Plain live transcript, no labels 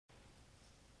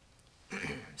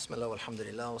بسم الله والحمد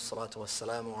لله والصلاة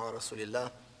والسلام على رسول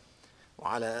الله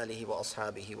وعلى آله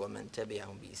وأصحابه ومن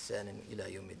تبعهم بإحسان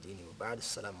إلى يوم الدين وبعد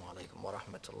السلام عليكم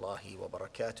ورحمة الله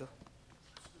وبركاته.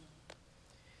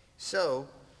 So,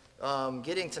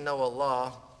 getting to know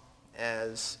Allah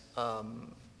as,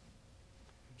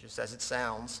 just as it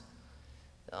sounds,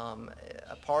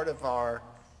 a part of our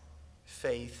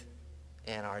faith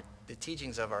and the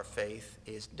teachings of our faith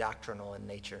is doctrinal in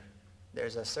nature.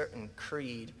 There's a certain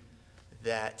creed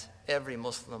that every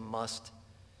Muslim must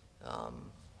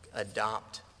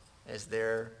adopt as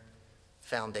their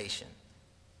foundation.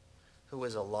 Who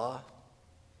is Allah?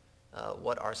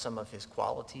 What are some of His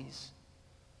qualities?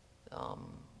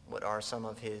 What are some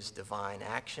of His divine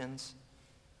actions?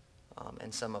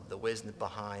 And some of the wisdom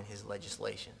behind His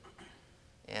legislation.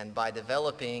 And by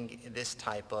developing this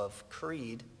type of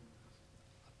creed,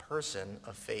 a person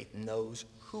of faith knows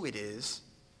who it is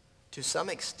to some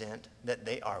extent that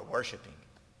they are worshiping.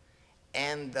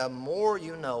 And the more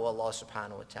you know Allah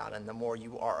subhanahu wa ta'ala, and the more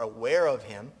you are aware of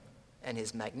Him and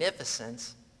His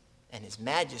magnificence and His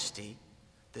majesty,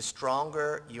 the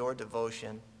stronger your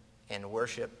devotion and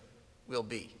worship will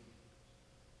be.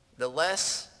 The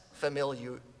less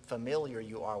familiar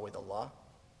you are with Allah,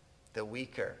 the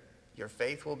weaker your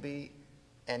faith will be,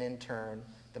 and in turn,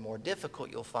 the more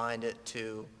difficult you'll find it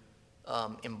to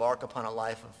embark upon a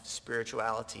life of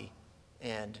spirituality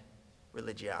and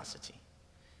religiosity.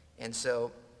 And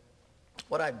so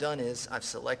what I've done is I've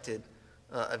selected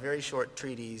a very short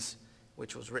treatise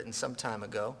which was written some time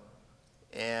ago,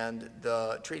 and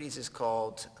the treatise is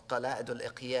called Qala'id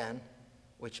al-Iqyan,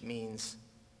 which means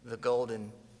the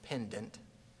golden pendant.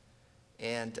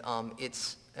 And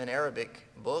it's an Arabic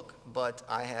book, but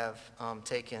I have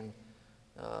taken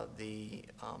the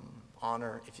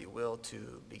honor, if you will,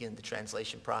 to begin the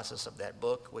translation process of that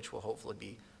book, which will hopefully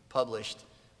be published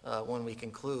when we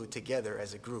conclude together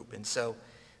as a group. And so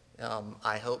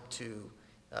I hope to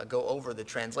go over the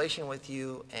translation with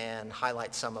you and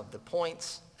highlight some of the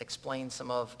points, explain some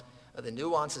of the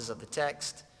nuances of the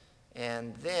text,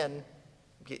 and then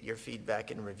get your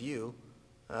feedback and review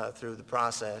through the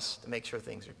process to make sure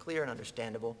things are clear and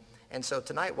understandable. And so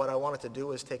tonight what I wanted to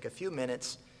do is take a few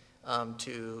minutes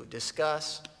to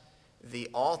discuss the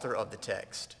author of the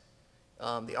text.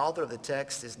 The author of the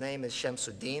text, his name is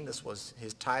Shamsuddin. This was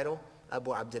his title.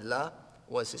 Abu Abdullah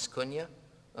was his kunya.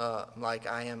 Like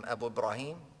I am Abu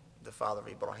Ibrahim, the father of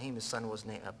Ibrahim. His son was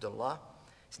named Abdullah.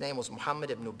 His name was Muhammad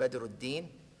ibn Badr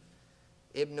al-Din,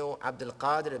 ibn Abdul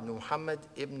Qadir ibn Muhammad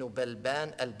ibn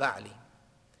Balban al-Ba'li.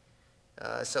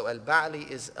 So al-Ba'li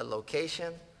is a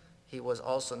location. He was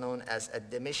also known as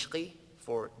al-Dimishqi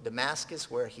for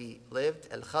Damascus, where he lived.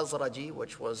 Al-Khazraji,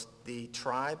 which was the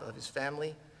tribe of his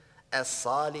family.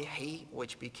 As-Salihi,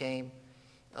 which became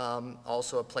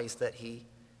also a place that he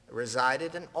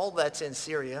resided, and all that's in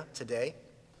Syria today.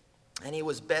 And he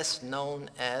was best known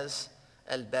as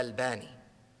al-Balbani.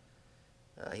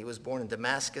 He was born in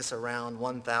Damascus around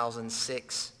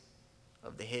 1006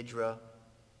 of the Hijra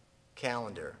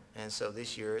calendar. And so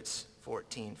this year it's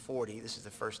 1440. This is the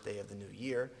first day of the new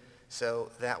year. So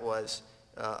that was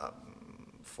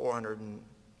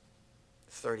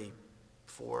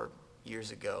 434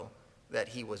 years ago that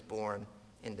he was born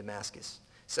in Damascus.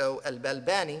 So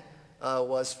al-Balbani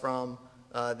was from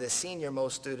the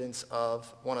senior-most students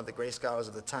of one of the great scholars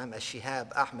of the time,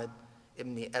 Shihab Ahmed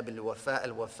ibn Abi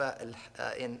al-Wafa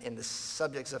in the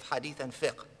subjects of hadith and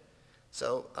fiqh.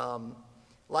 So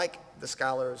like the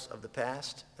scholars of the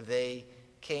past, they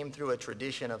came through a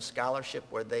tradition of scholarship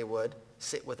where they would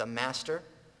sit with a master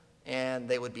and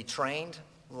they would be trained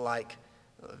like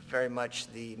very much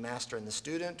the master and the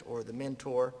student, or the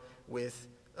mentor with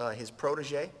his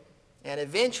protege. And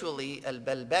eventually,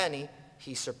 al-Balbani,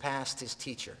 he surpassed his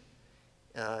teacher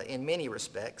in many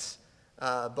respects,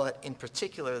 but in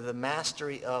particular, the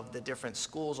mastery of the different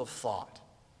schools of thought.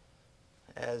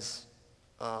 As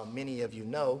many of you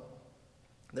know,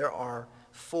 there are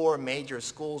 4 major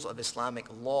schools of Islamic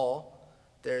law.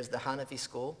 There's the Hanafi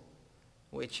school,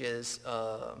 which is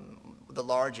the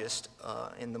largest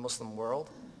in the Muslim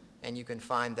world, and you can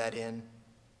find that in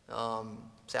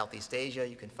Southeast Asia.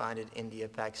 You can find it in India,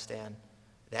 Pakistan,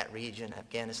 that region,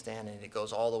 Afghanistan, and it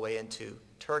goes all the way into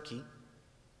Turkey.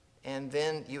 And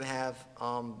then you have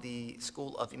the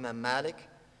school of Imam Malik,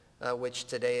 which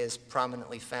today is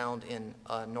prominently found in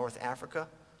North Africa,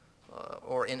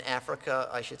 or in Africa,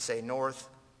 I should say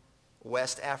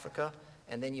Northwest Africa.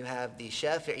 And then you have the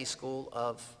Shafi'i school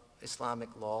of Islamic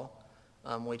law,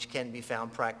 which can be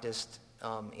found practiced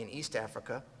in East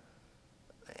Africa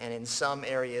and in some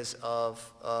areas of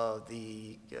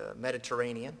the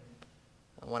Mediterranean,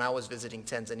 When I was visiting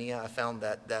Tanzania, I found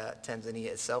that Tanzania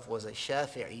itself was a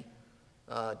Shafi'i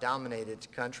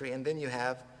dominated country. And then you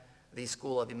have the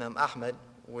school of Imam Ahmad,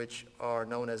 which are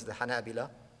known as the Hanabila,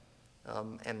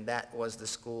 and that was the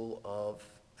school of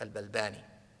al-Balbani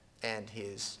and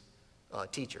his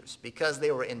teachers. Because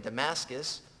they were in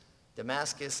Damascus,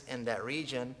 Damascus in that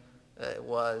region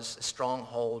was a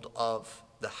stronghold of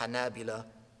the Hanabila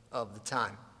of the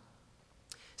time.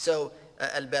 So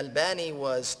al-Balbani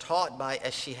was taught by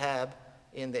al-Shihab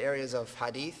in the areas of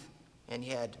hadith, and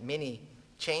he had many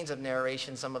chains of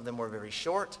narration. Some of them were very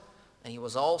short, and he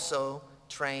was also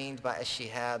trained by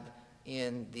al-Shihab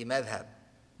in the madhab.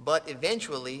 But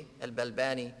eventually,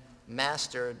 al-Balbani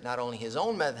mastered not only his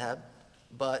own madhab,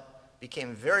 but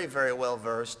became very, very well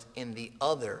versed in the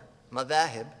other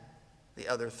madhahib, the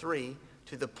other three,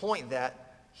 to the point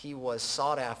that he was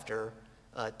sought after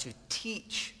to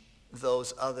teach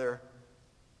those other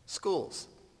schools.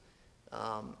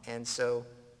 And so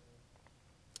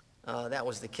that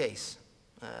was the case.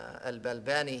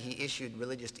 Al-Balbani, he issued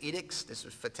religious edicts. This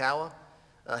was fatwa.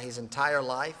 His entire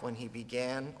life, when he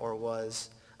began or was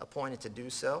appointed to do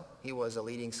so, he was a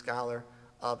leading scholar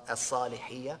of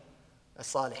as-Salihiyya.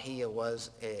 As-Salihiyya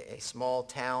was a small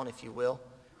town, if you will,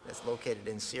 that's located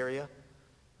in Syria.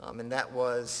 And that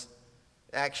was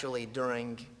actually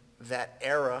during that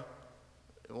era,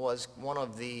 was one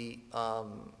of the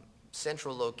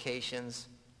central locations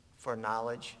for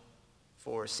knowledge,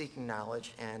 for seeking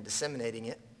knowledge and disseminating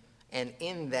it. And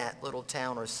in that little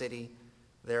town or city,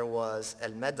 there was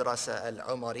al-Madrasa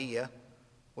al-Umariyya,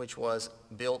 which was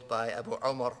built by Abu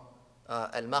Umar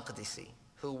al-Maqdisi,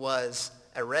 who was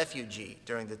a refugee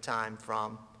during the time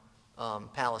from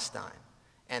Palestine.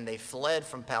 And they fled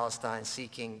from Palestine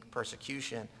seeking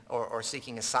persecution or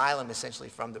seeking asylum essentially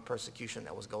from the persecution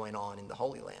that was going on in the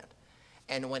Holy Land.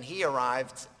 And when he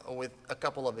arrived with a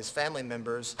couple of his family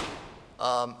members,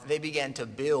 they began to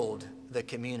build the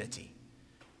community.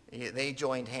 They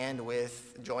joined hands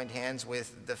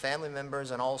with the family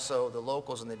members and also the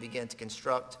locals, and they began to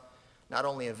construct not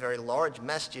only a very large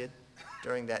masjid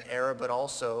during that era, but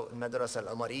also Madrasa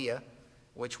al-Umariyya,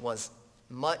 which was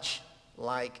much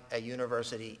like a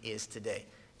university is today.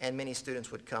 And many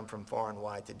students would come from far and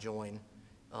wide to join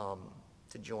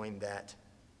that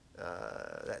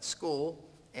school,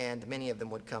 and many of them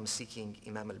would come seeking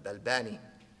Imam al-Balbani.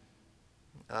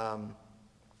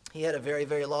 He had a very,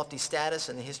 very lofty status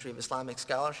in the history of Islamic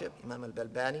scholarship, Imam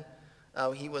al-Balbani.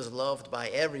 He was loved by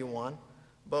everyone,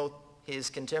 both his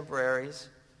contemporaries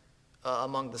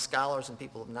among the scholars and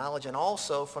people of knowledge, and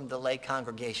also from the lay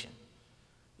congregation.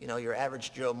 You know, your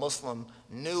average Joe Muslim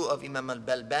knew of Imam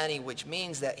al-Balbani, which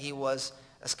means that he was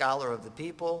a scholar of the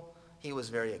people, he was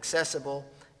very accessible,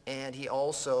 and he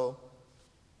also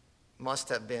must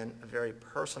have been a very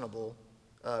personable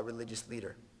religious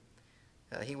leader.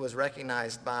 He was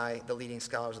recognized by the leading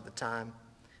scholars of the time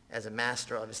as a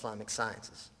master of Islamic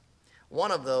sciences.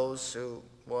 One of those who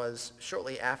was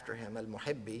shortly after him,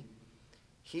 al-Muhibbi,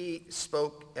 he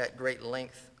spoke at great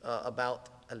length about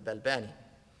al-Balbani.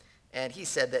 And he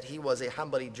said that he was a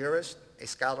Hanbali jurist, a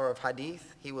scholar of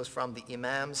hadith. He was from the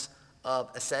imams of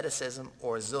asceticism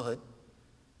or zuhud.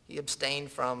 He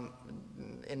abstained from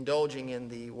indulging in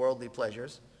the worldly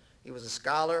pleasures. He was a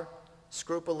scholar,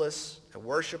 scrupulous, a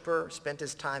worshiper, spent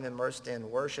his time immersed in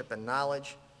worship and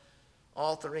knowledge,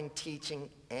 authoring, teaching,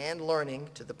 and learning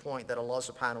to the point that Allah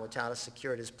subhanahu wa ta'ala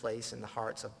secured his place in the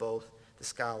hearts of both the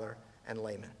scholar and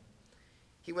layman.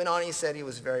 He went on, he said he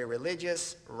was very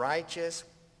religious, righteous,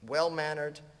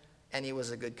 well-mannered, and he was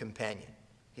a good companion.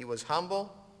 He was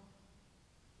humble,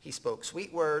 he spoke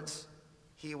sweet words,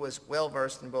 he was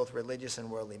well-versed in both religious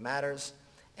and worldly matters,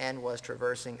 and was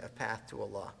traversing a path to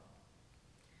Allah.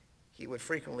 He would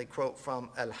frequently quote from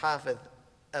Al-Hafidh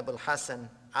Abul Hasan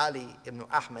Ali ibn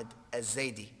Ahmad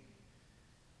al-Zaydi.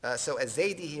 So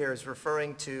al-Zaydi here is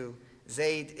referring to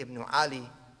Zayd ibn Ali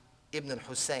ibn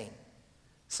al-Hussein.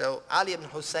 So Ali ibn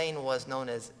Hussein was known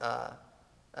as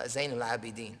Zayn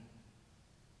al-Abidin,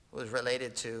 who was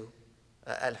related to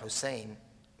al-Hussein,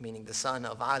 meaning the son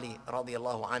of Ali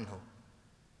radiallahu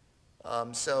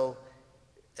anhu. So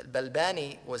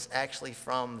al-Balbani was actually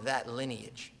from that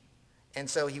lineage. And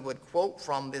so he would quote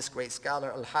from this great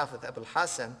scholar, Al-Hafidh Abul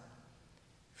Hasan,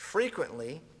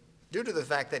 frequently, due to the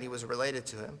fact that he was related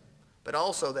to him, but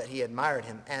also that he admired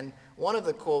him. And one of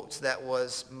the quotes that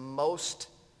was most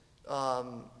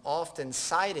often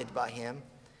cited by him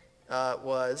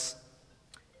was,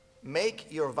 "Make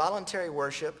your voluntary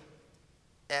worship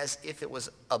as if it was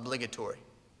obligatory."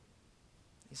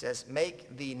 He says,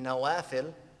 "Make the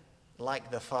nawafil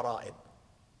like the fara'id."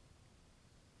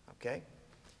 Okay?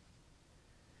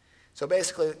 So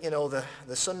basically,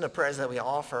 the Sunnah prayers that we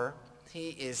offer,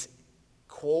 he is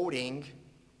quoting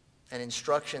an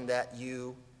instruction that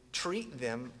you treat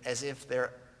them as if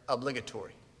they're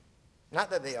obligatory. Not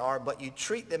that they are, but you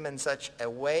treat them in such a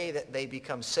way that they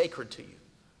become sacred to you,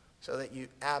 so that you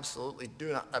absolutely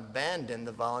do not abandon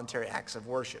the voluntary acts of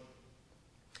worship.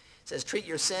 It says, treat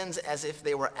your sins as if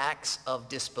they were acts of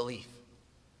disbelief.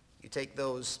 You take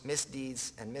those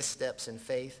misdeeds and missteps in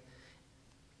faith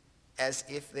as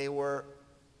if they were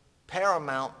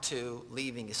paramount to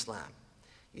leaving Islam.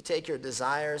 You take your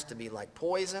desires to be like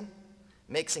poison,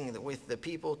 mixing with the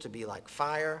people to be like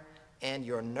fire, and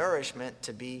your nourishment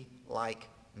to be like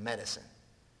medicine.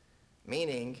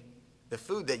 Meaning, the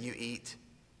food that you eat,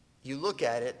 you look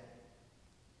at it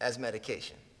as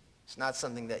medication. It's not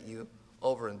something that you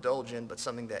overindulge in, but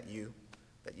something that you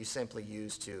simply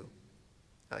use to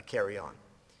carry on.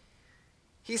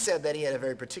 He said that he had a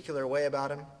very particular way about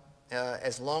him.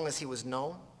 As long as he was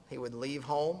known, he would leave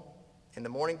home in the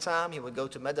morning time. He would go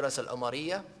to Madrasa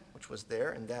al-Umariyah, which was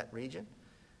there in that region.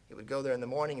 He would go there in the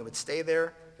morning. He would stay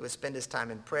there. He would spend his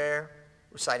time in prayer,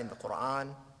 reciting the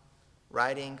Quran,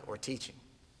 writing, or teaching.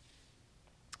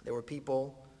 There were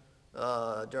people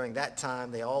during that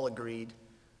time, they all agreed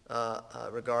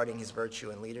regarding his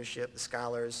virtue and leadership. The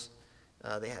scholars,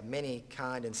 they have many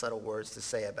kind and subtle words to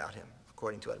say about him,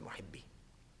 according to al-Muhibbi.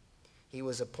 He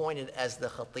was appointed as the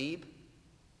khatib,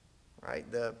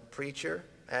 right, the preacher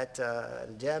at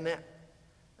al-Jami'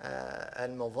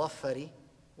 al-Muzaffari,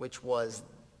 which was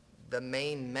the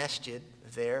main masjid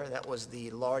there. That was the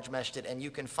large masjid, and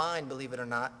you can find, believe it or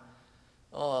not,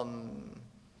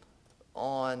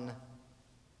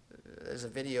 there's a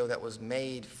video that was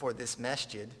made for this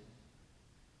masjid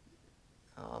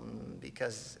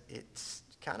because it's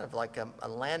kind of like a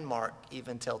landmark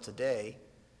even till today,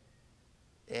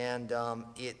 and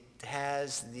it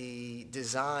has the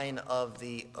design of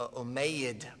the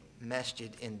Umayyad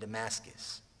masjid in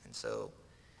Damascus, and so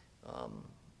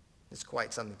it's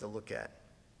quite something to look at.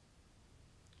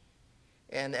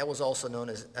 And that was also known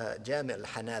as Jami'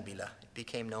 al-Hanabila. It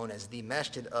became known as the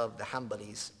masjid of the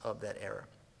Hanbalis of that era.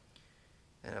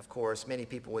 And of course, many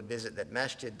people would visit that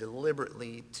masjid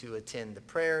deliberately to attend the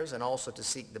prayers and also to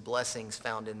seek the blessings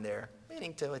found in there,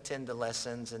 meaning to attend the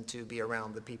lessons and to be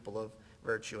around the people of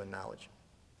virtue and knowledge.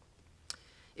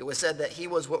 It was said that he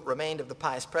was what remained of the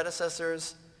pious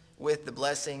predecessors with the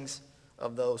blessings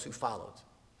of those who followed.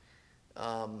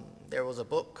 There was a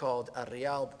book called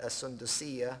Al-Riyad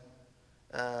al-Sundusiyya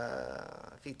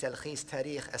fi Talkhis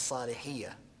Tarikh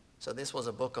al-Salihiyya. So this was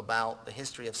a book about the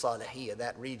history of Salihiyya,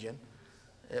 that region.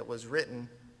 It was written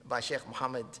by Sheikh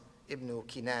Muhammad ibn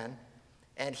Kinan,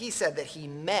 and he said that he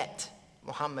met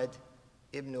Muhammad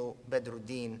ibn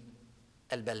Badruddin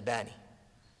al-Balbani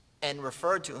and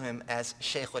referred to him as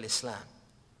Shaykh al-Islam.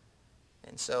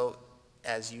 And so,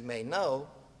 as you may know,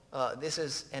 this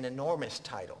is an enormous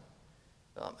title,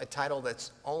 a title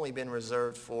that's only been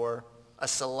reserved for a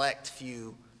select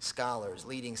few scholars,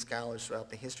 leading scholars throughout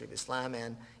the history of Islam,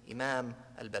 and Imam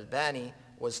al-Balbani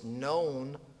was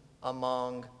known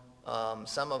among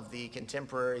some of the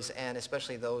contemporaries and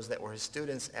especially those that were his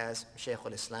students as Shaykh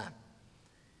al-Islam.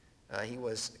 He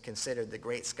was considered the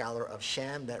great scholar of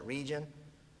Sham, that region,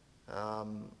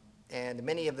 and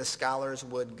many of the scholars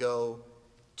would go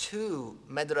to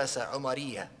Madrasa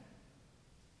Umariyah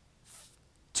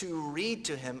to read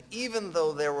to him, even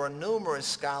though there were numerous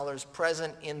scholars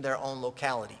present in their own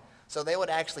locality. So they would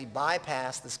actually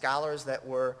bypass the scholars that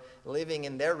were living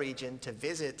in their region to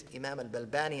visit Imam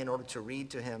al-Balbani in order to read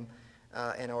to him,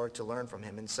 in order to learn from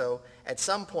him. And so at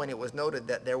some point it was noted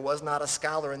that there was not a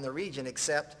scholar in the region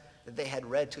except that they had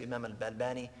read to Imam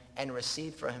al-Balbani and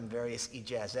received from him various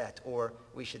ijazat, or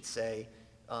we should say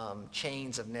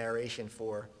chains of narration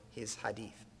for his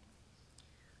hadith.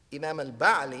 Imam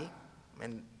al-Ba'li,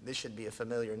 and this should be a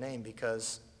familiar name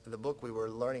because the book we were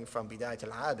learning from, Bidayat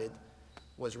al-Abid,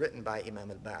 was written by Imam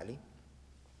al-Ba'li.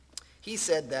 He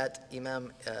said that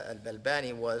Imam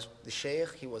al-Balbani was the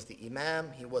sheikh, he was the imam,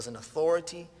 he was an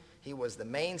authority, he was the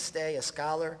mainstay, a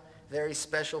scholar, very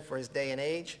special for his day and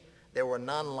age. There were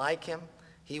none like him.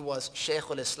 He was Shaykh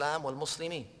al-Islam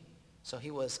wal-Muslimin. So he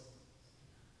was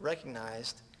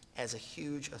recognized as a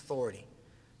huge authority.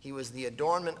 He was the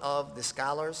adornment of the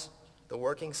scholars, the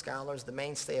working scholars, the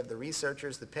mainstay of the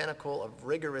researchers, the pinnacle of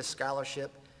rigorous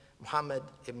scholarship. Muhammad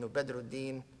ibn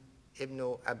Badruddin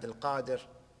ibn Abdul Qadir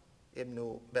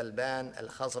ibn Balban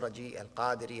al-Khazraji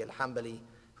al-Qadiri al-Hanbali,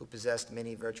 who possessed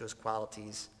many virtuous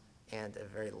qualities and a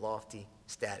very lofty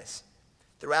status.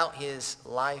 Throughout his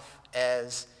life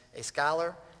as a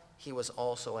scholar, he was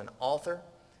also an author.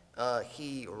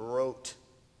 He wrote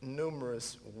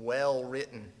numerous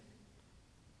well-written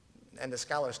and the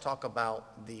scholars talk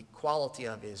about the quality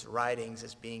of his writings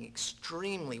as being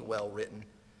extremely well written,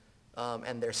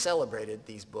 and they're celebrated,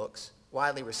 these books,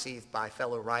 widely received by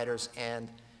fellow writers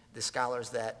and the scholars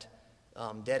that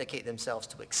dedicate themselves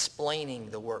to explaining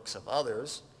the works of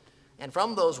others. And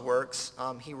from those works,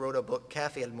 he wrote a book,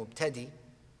 Kafi al-Mubtadi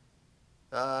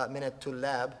min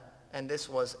al-Tullab, and this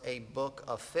was a book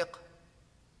of fiqh.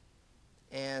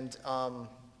 And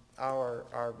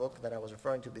our book that I was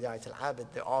referring to, Bidayat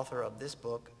al-Abid, the author of this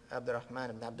book, Abdurrahman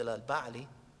ibn Abdullah al-Ba'ali,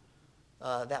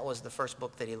 that was the first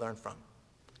book that he learned from.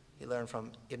 He learned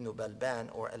from Ibn Balban,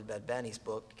 or al-Balbani's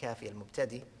book, Kafi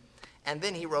al-Mubtadi. And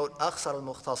then he wrote Akhsar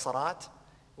al-Mukhtasarat,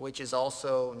 which is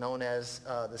also known as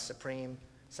the supreme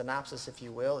synopsis, if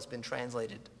you will. It's been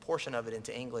translated, a portion of it,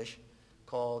 into English,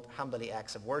 called Hanbali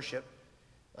Acts of Worship.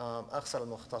 Akhsar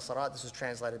al-Mukhtasarat, this was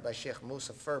translated by Sheikh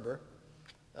Musa Ferber.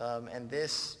 And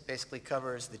this basically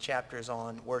covers the chapters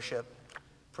on worship,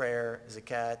 prayer,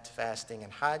 zakat, fasting,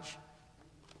 and hajj.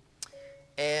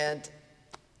 And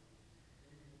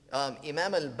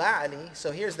Imam al-Ba'ali,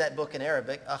 so here's that book in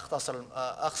Arabic, Akhsar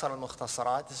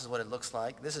al-Mukhtasarat. This is what it looks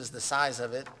like. This is the size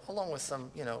of it, along with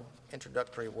some,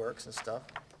 introductory works and stuff.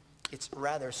 It's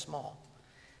rather small.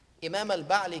 Imam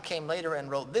al-Ba'ali came later and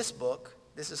wrote this book.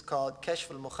 This is called Kashf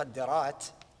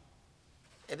al-Mukhaddarat.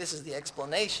 And this is the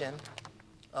explanation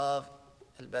of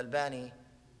al-Balbani,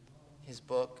 his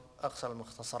book, Akhsar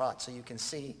al-Mukhtasarat. So you can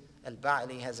see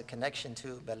al-Ba'ali has a connection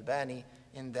to Balbani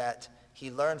in that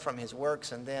he learned from his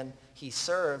works, and then he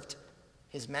served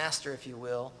his master, if you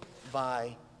will,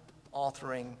 by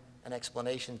authoring an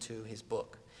explanation to his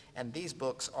book. And these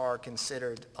books are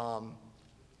considered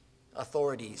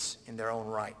authorities in their own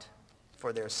right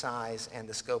for their size and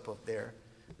the scope of their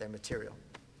material.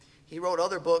 He wrote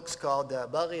other books called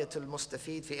Baghiyat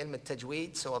al-Mustafid fi ilm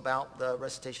al-Tajweed, so about the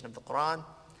recitation of the Quran.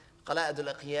 Qala'id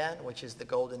al-Aqyan, which is the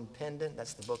golden pendant,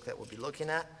 that's the book that we'll be looking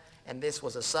at. And this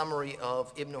was a summary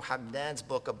of Ibn Hamdan's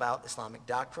book about Islamic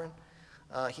doctrine.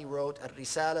 He wrote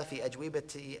Al-Risala fi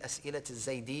Ajwibati As'ilat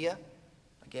al-Zaydiyya,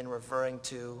 again referring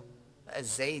to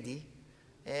al-Zaydi.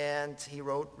 And he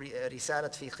wrote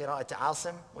Risalat fi Qira'at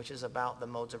Asim, which is about the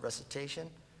modes of recitation.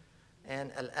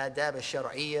 And Al-Adab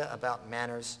al-Shar'iyya, about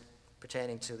manners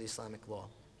pertaining to the Islamic law.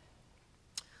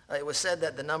 It was said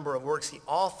that the number of works he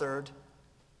authored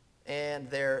and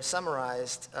they're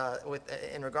summarized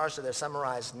in regards to their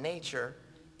summarized nature,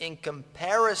 in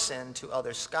comparison to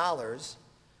other scholars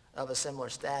of a similar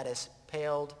status,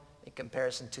 paled in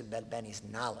comparison to Balbani's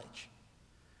knowledge.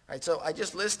 All right, so I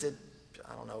just listed,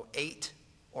 8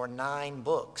 or 9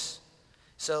 books.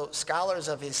 So scholars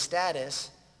of his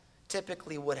status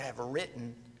typically would have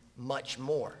written much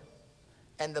more.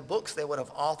 And the books they would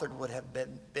have authored would have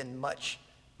been much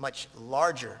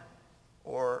larger,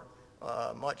 or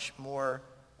much more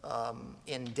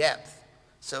in depth.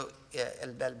 So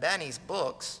al-Balbani's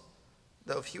books,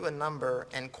 though few in number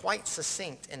and quite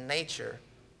succinct in nature,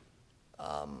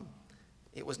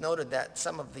 it was noted that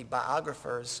some of the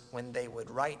biographers, when they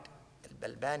would write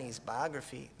al-Balbani's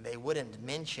biography, they wouldn't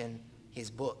mention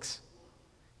his books,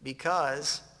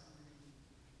 because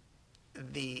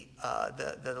the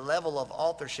level of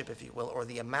authorship, if you will, or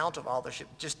the amount of authorship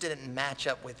just didn't match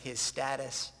up with his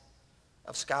status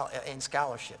in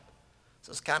scholarship. So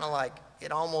it's kind of like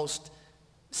it almost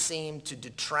seemed to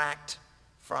detract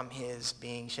from his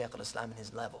being Shaykh al-Islam in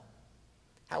his level.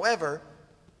 However,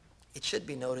 it should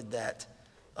be noted that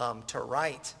to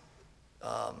write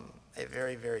a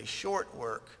very, very short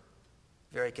work,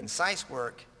 very concise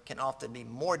work, can often be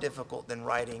more difficult than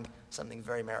writing something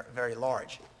very, very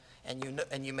large. And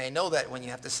you may know that when you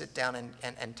have to sit down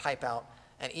and type out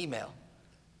an email.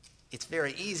 It's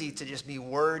very easy to just be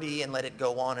wordy and let it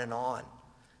go on and on.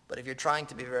 But if you're trying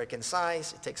to be very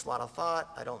concise, it takes a lot of thought.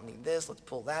 I don't need this, let's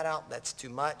pull that out, that's too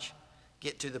much.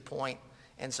 Get to the point.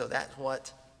 And so that's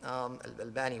what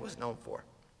al-Balbani was known for.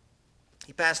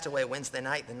 He passed away Wednesday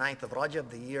night, the 9th of Rajab,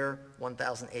 the year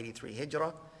 1083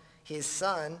 Hijrah. His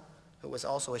son, who was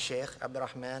also a sheikh,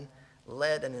 Abdurrahman,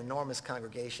 led an enormous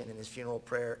congregation in his funeral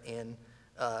prayer in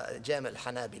Jam'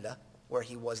 al-Hanabila, where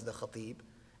he was the khatib.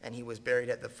 And he was buried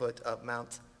at the foot of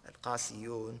Mount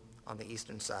al-Qasiyun on the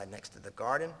eastern side next to the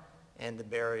garden. And the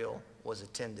burial was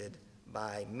attended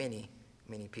by many,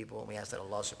 many people. And we ask that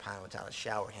Allah subhanahu wa ta'ala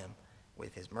shower him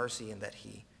with his mercy, and that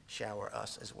he shower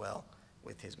us as well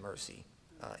with his mercy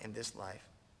in this life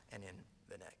and in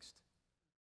the next.